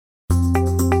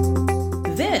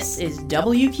This is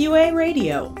WQA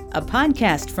Radio, a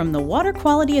podcast from the Water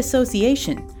Quality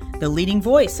Association, the leading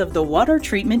voice of the water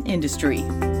treatment industry.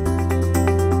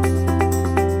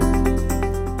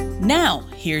 Now,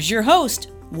 here's your host,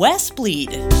 Wes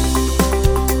Bleed.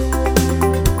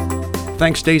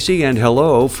 Thanks, Stacy, and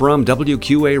hello from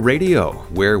WQA Radio,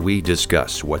 where we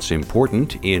discuss what's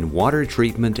important in water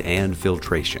treatment and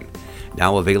filtration.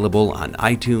 Now available on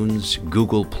iTunes,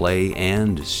 Google Play,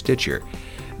 and Stitcher.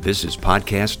 This is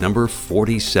podcast number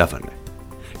 47.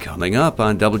 Coming up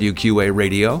on WQA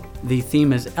Radio. The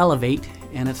theme is Elevate,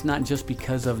 and it's not just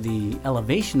because of the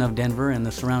elevation of Denver and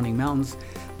the surrounding mountains,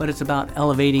 but it's about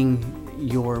elevating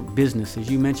your business. As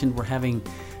you mentioned, we're having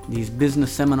these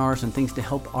business seminars and things to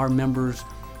help our members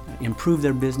improve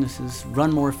their businesses,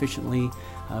 run more efficiently,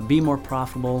 be more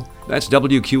profitable. That's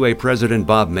WQA President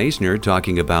Bob Meissner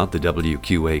talking about the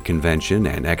WQA Convention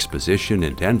and Exposition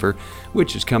in Denver,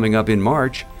 which is coming up in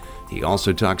March. He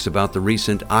also talks about the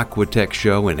recent Aquatech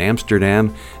show in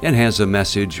Amsterdam and has a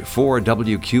message for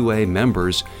WQA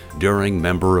members during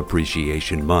Member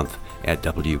Appreciation Month at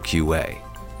WQA.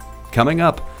 Coming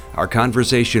up, our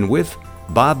conversation with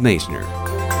Bob Meissner.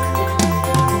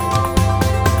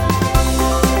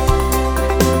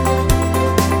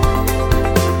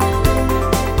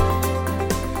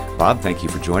 Bob, thank you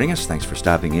for joining us. Thanks for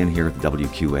stopping in here at the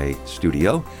WQA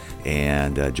studio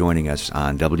and joining us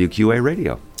on WQA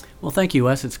Radio. Well, thank you,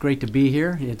 Wes. It's great to be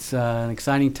here. It's an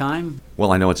exciting time.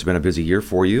 Well, I know it's been a busy year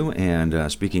for you,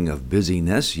 and speaking of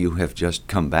busyness, you have just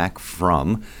come back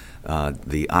from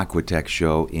the Aquatech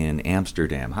show in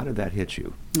Amsterdam. How did that hit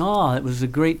you? Oh, it was a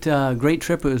great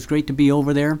trip. It was great to be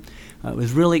over there. It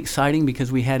was really exciting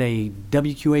because we had a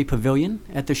WQA pavilion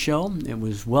at the show. It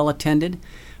was well attended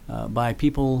by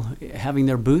people having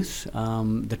their booths.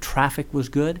 The traffic was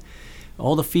good.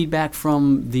 All the feedback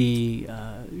from the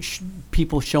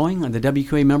people showing, the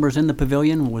WQA members in the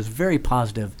pavilion, was very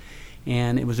positive.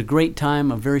 And it was a great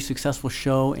time, a very successful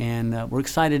show, and we're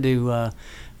excited to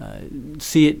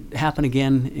see it happen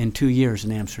again in 2 years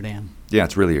in Amsterdam. Yeah,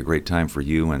 it's really a great time for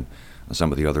you and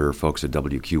some of the other folks at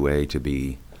WQA to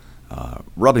be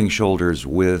rubbing shoulders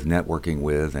with, networking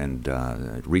with, and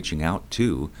reaching out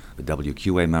to the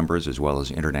WQA members as well as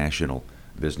international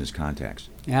business contacts.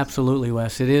 Absolutely,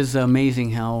 Wes. It is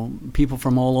amazing how people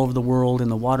from all over the world in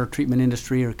the water treatment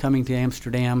industry are coming to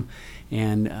Amsterdam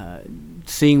and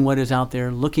seeing what is out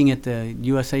there, looking at the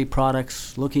USA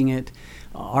products, looking at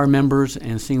our members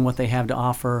and seeing what they have to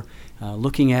offer,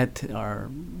 looking at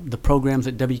the programs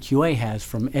that WQA has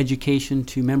from education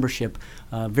to membership.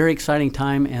 Very exciting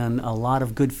time and a lot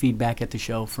of good feedback at the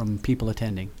show from people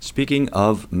attending. Speaking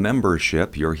of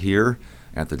membership, you're here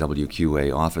at the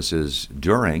WQA offices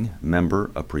during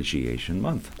Member Appreciation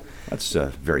Month. That's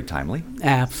very timely.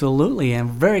 Absolutely, and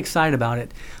very excited about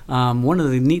it. One of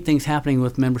the neat things happening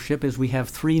with membership is we have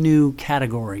 3 new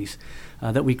categories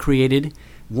that we created.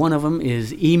 One of them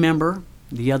is E-Member,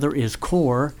 the other is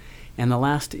Core, and the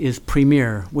last is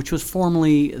Premier, which was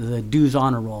formerly the Dues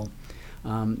Honor Roll.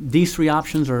 These 3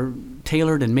 options are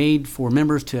tailored and made for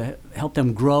members to help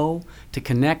them grow, to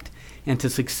connect, and to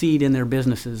succeed in their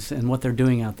businesses and what they're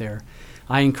doing out there.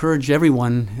 I encourage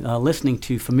everyone listening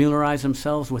to familiarize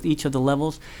themselves with each of the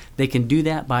levels. They can do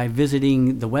that by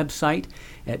visiting the website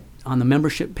on the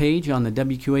membership page on the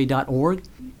WQA.org.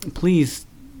 Please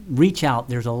reach out.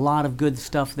 There's a lot of good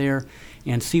stuff there,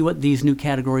 and see what these new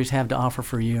categories have to offer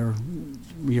for your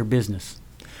business.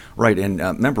 Right, and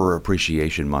Member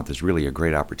Appreciation Month is really a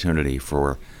great opportunity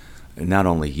for not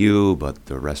only you, but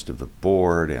the rest of the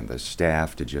board and the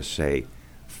staff to just say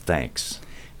thanks.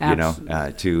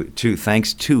 To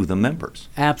thanks to the members.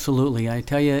 Absolutely. I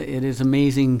tell you, it is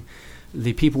amazing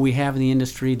the people we have in the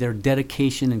industry, their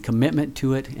dedication and commitment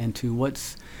to it, and to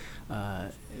what's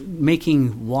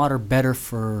making water better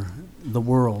for the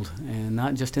world, and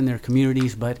not just in their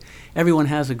communities, but everyone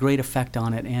has a great effect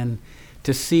on it. And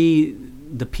to see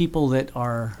the people that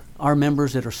are our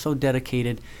members that are so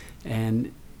dedicated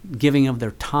and giving of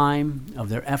their time, of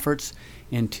their efforts,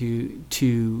 and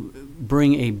to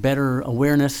bring a better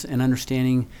awareness and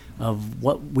understanding of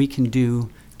what we can do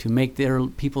to make their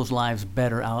people's lives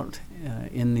better out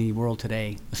in the world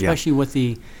today, especially with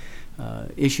the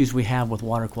issues we have with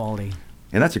water quality.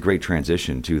 And that's a great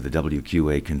transition to the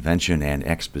WQA Convention and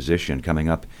Exposition coming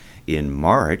up in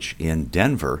March in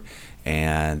Denver,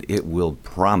 and it will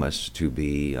promise to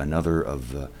be another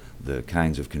of the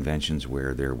kinds of conventions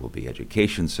where there will be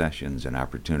education sessions and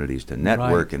opportunities to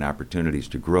network and opportunities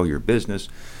to grow your business.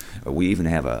 We even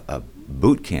have a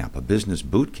boot camp, a business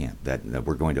boot camp that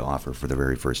we're going to offer for the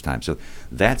very first time. So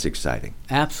that's exciting.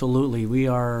 Absolutely. We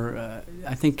are,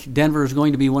 I think Denver is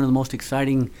going to be one of the most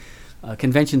exciting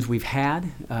conventions we've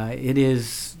had. It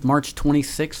is March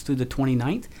 26th through the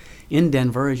 29th in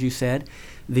Denver, as you said.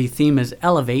 The theme is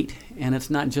Elevate, and it's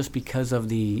not just because of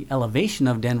the elevation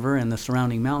of Denver and the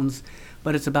surrounding mountains,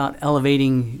 but it's about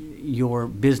elevating your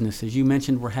business. As you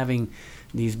mentioned, we're having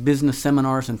these business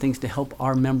seminars and things to help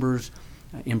our members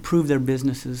improve their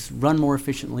businesses, run more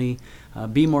efficiently,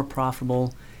 be more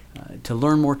profitable, to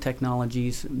learn more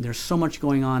technologies. There's so much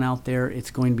going on out there.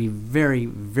 It's going to be very,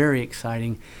 very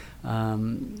exciting.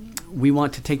 We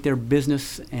want to take their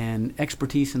business and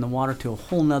expertise in the water to a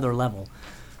whole nother level,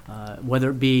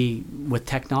 whether it be with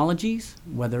technologies,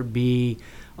 whether it be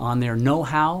on their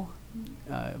know-how,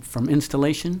 from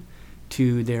installation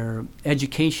to their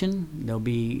education. There'll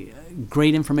be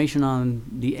great information on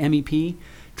the MEP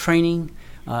training,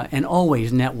 and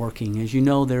always networking. As you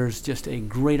know, there's just a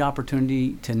great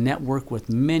opportunity to network with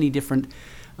many different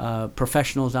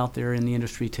professionals out there in the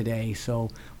industry today. So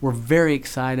we're very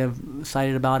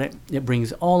excited about it. It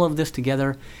brings all of this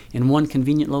together in one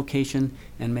convenient location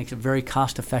and makes it very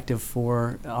cost effective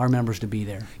for our members to be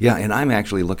there. Yeah, and I'm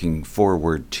actually looking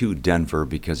forward to Denver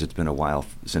because it's been a while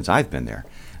since I've been there.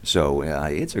 So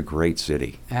it's a great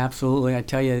city. Absolutely. I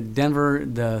tell you, Denver,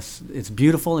 it's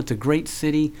beautiful. It's a great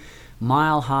city,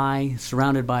 mile high,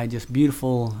 surrounded by just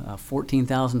beautiful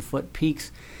 14,000-foot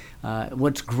peaks.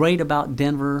 What's great about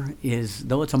Denver is,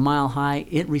 though it's a mile high,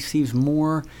 it receives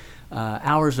more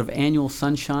hours of annual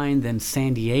sunshine than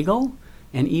San Diego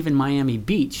and even Miami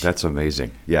Beach. That's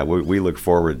amazing. Yeah, we look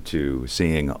forward to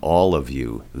seeing all of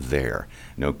you there.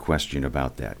 No question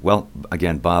about that. Well,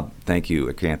 again, Bob, thank you.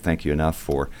 I can't thank you enough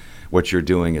for what you're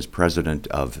doing as president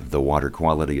of the Water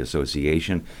Quality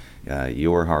Association.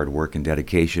 Your hard work and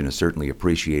dedication is certainly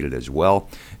appreciated as well.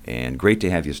 And great to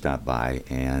have you stop by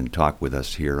and talk with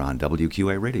us here on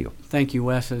WQA Radio. Thank you,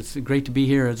 Wes. It's great to be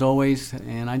here as always.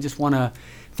 And I just want to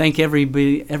thank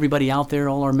everybody out there,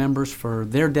 all our members, for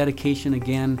their dedication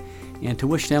again, and to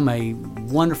wish them a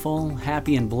wonderful,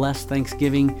 happy, and blessed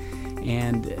Thanksgiving.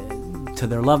 And to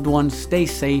their loved ones, stay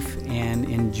safe and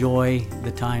enjoy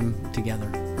the time together.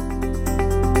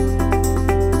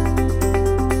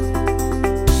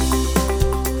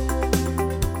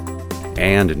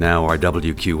 And now our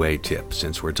WQA tip.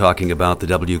 Since we're talking about the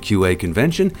WQA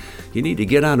convention, you need to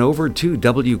get on over to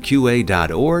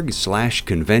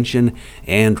wqa.org/convention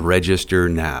and register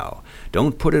now.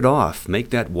 Don't put it off. Make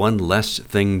that one less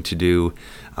thing to do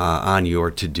on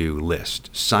your to-do list.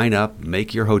 Sign up,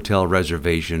 make your hotel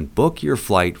reservation, book your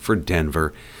flight for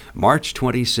Denver, March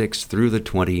 26th through the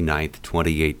 29th,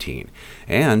 2018.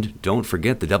 And don't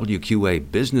forget the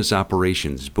WQA Business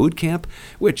Operations Bootcamp,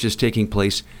 which is taking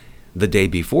place the day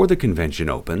before the convention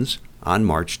opens on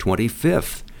March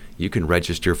 25th. You can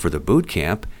register for the boot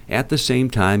camp at the same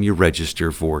time you register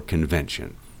for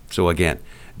convention. So again,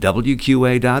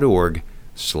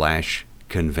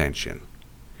 wqa.org/convention.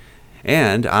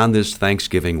 And on this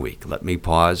Thanksgiving week, let me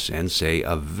pause and say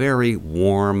a very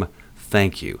warm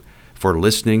thank you for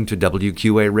listening to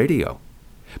WQA Radio.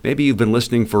 Maybe you've been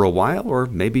listening for a while, or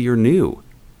maybe you're new.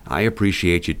 I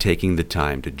appreciate you taking the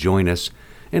time to join us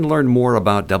and learn more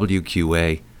about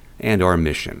WQA and our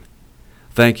mission.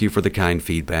 Thank you for the kind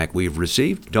feedback we've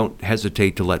received. Don't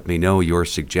hesitate to let me know your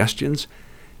suggestions.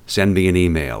 Send me an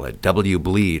email at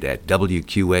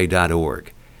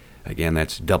wbleed@wqa.org. Again,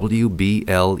 that's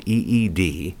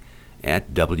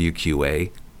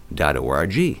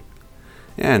wbleed@wqa.org.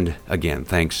 And again,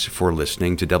 thanks for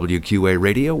listening to WQA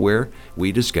Radio, where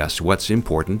we discuss what's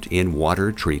important in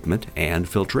water treatment and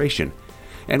filtration.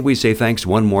 And we say thanks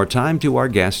one more time to our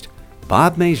guest,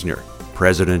 Bob Maisner,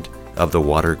 President of the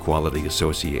Water Quality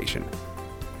Association.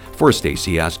 For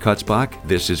Stacy Oskutzbach,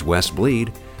 this is Wes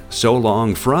Bleed. So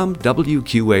long from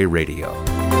WQA Radio.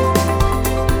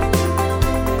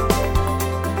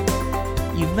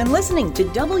 You've been listening to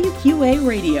WQA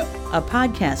Radio, a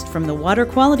podcast from the Water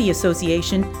Quality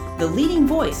Association, the leading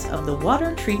voice of the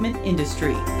water treatment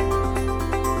industry.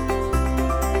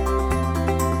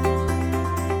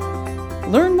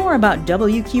 Learn more about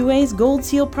WQA's Gold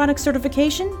Seal product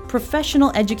certification,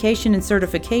 professional education and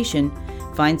certification,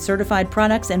 find certified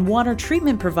products and water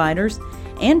treatment providers,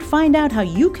 and find out how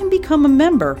you can become a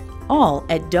member, all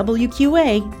at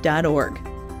WQA.org.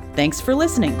 Thanks for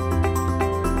listening.